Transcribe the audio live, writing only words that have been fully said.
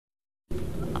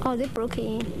Oh, they broke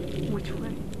in. Which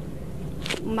way?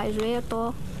 My rear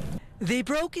door. They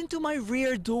broke into my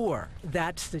rear door.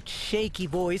 That's the shaky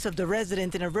voice of the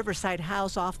resident in a Riverside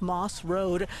house off Moss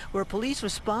Road, where police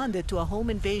responded to a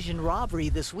home invasion robbery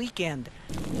this weekend.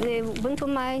 They went to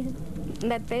my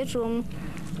bedroom.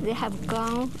 They have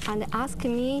gone and asked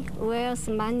me where's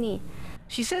money.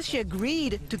 She says she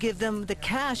agreed to give them the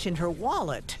cash in her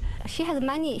wallet. She has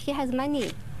money. He has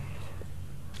money.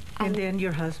 And then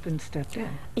your husband stepped in.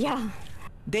 Yeah.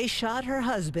 They shot her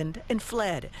husband and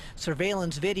fled.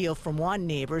 Surveillance video from one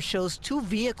neighbor shows 2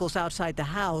 vehicles outside the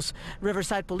house.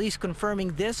 Riverside police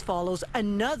confirming this follows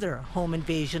another home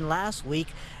invasion last week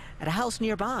at a house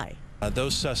nearby.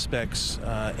 Those suspects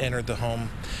entered the home,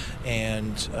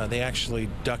 and they actually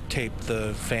duct taped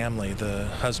the family, the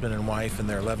husband and wife and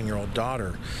their 11-year-old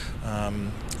daughter,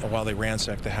 while they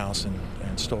ransacked the house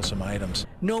and stole some items.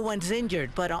 No one's injured,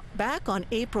 but back on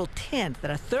April 10th at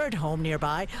a third home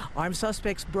nearby, armed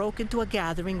suspects broke into a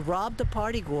gathering, robbed the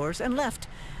partygoers, and left.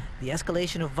 The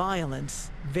escalation of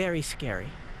violence, very scary.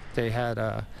 They had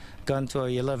a gun to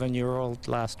an 11-year-old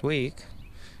last week,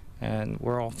 and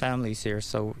we're all families here,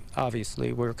 so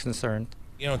obviously we're concerned.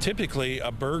 You know, typically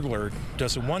a burglar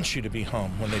doesn't want you to be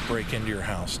home when they break into your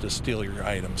house to steal your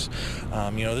items.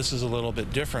 You know, this is a little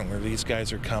bit different where these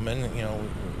guys are coming, you know,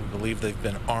 we believe they've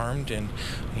been armed and,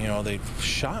 you know, they've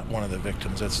shot one of the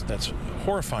victims. That's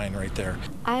horrifying right there.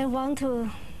 I want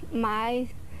to my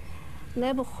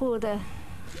neighborhood,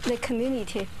 the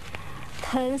community,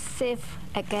 turn safe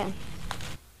again.